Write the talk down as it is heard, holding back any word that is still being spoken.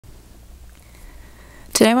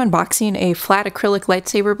Today I'm unboxing a flat acrylic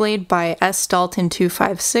lightsaber blade by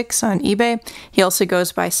sdalton256 on eBay. He also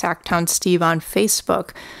goes by Sactown Steve on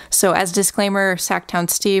Facebook. So as disclaimer,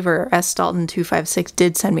 Sactown Steve or sdalton256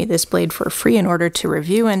 did send me this blade for free in order to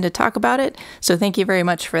review and to talk about it. So thank you very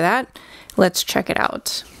much for that. Let's check it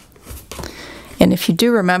out. And if you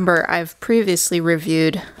do remember, I've previously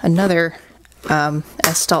reviewed another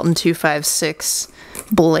sdalton256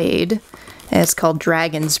 blade, and it's called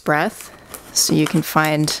Dragon's Breath. So you can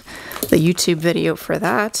find the YouTube video for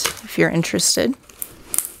that if you're interested.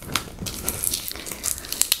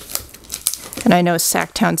 And I know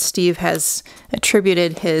Sactown Steve has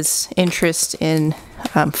attributed his interest in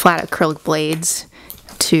flat acrylic blades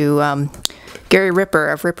to Gary Ripper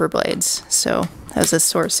of Ripper Blades, so as a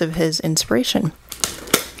source of his inspiration.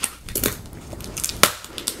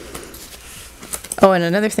 Oh, and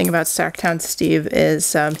another thing about Sactown Steve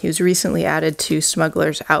is he was recently added to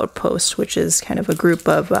Smuggler's Outpost, which is kind of a group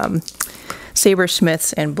of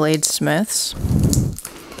sabersmiths and bladesmiths.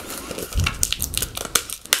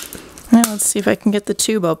 Now let's see if I can get the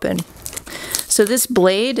tube open. So this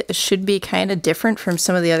blade should be kind of different from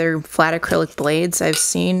some of the other flat acrylic blades I've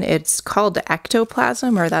seen. It's called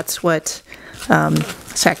Ectoplasm, or that's what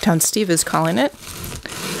Sactown Steve is calling it.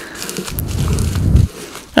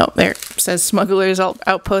 Oh, there, it says Smuggler's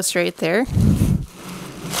Outpost right there.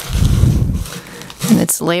 And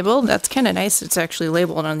it's labeled. That's kind of nice. It's actually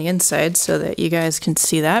labeled on the inside so that you guys can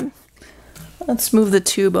see that. Let's move the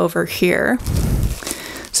tube over here.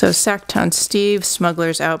 So Sactown Steve,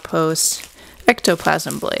 Smuggler's Outpost,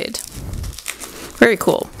 Ectoplasm blade. Very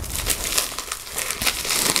cool.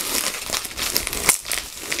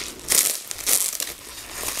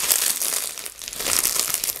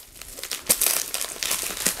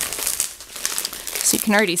 So you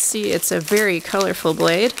can already see it's a very colorful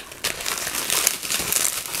blade.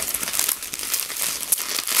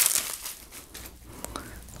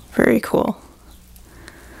 Very cool.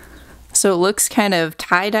 So it looks kind of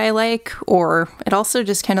tie-dye-like, or it also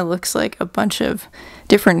just kind of looks like a bunch of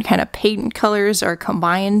different kind of paint colors are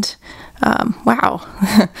combined. Wow,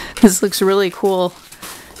 this looks really cool,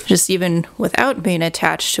 just even without being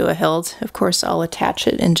attached to a hilt. Of course, I'll attach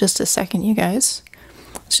it in just a second, you guys.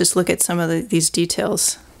 Let's just look at some of these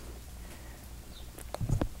details.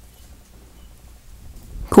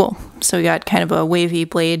 Cool. So we got kind of a wavy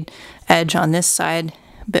blade edge on this side,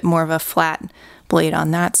 a bit more of a flat blade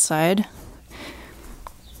on that side.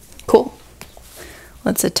 Cool.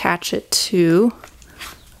 Let's attach it to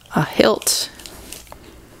a hilt.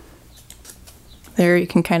 There you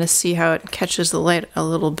can kind of see how it catches the light a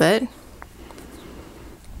little bit.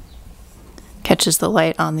 Catches the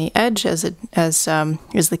light on the edge, as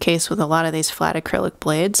is the case with a lot of these flat acrylic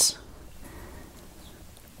blades.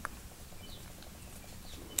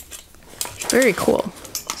 Very cool.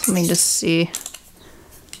 So let me just see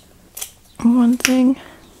one thing.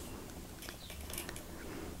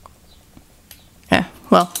 Yeah,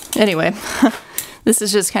 well, anyway, this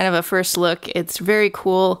is just kind of a first look. It's very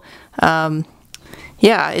cool.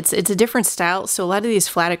 Yeah, it's a different style. So a lot of these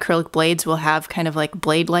flat acrylic blades will have kind of like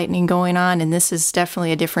blade lightning going on, and this is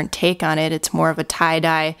definitely a different take on it. It's more of a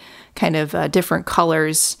tie-dye, kind of different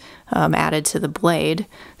colors added to the blade.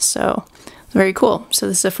 So very cool. So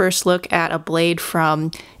this is a first look at a blade from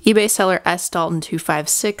eBay seller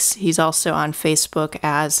sdalton256. He's also on Facebook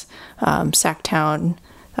as Sactown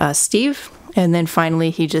Steve. And then finally,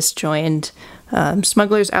 he just joined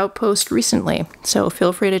Smuggler's Outpost recently. So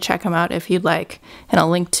feel free to check him out if you'd like. And I'll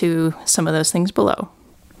link to some of those things below.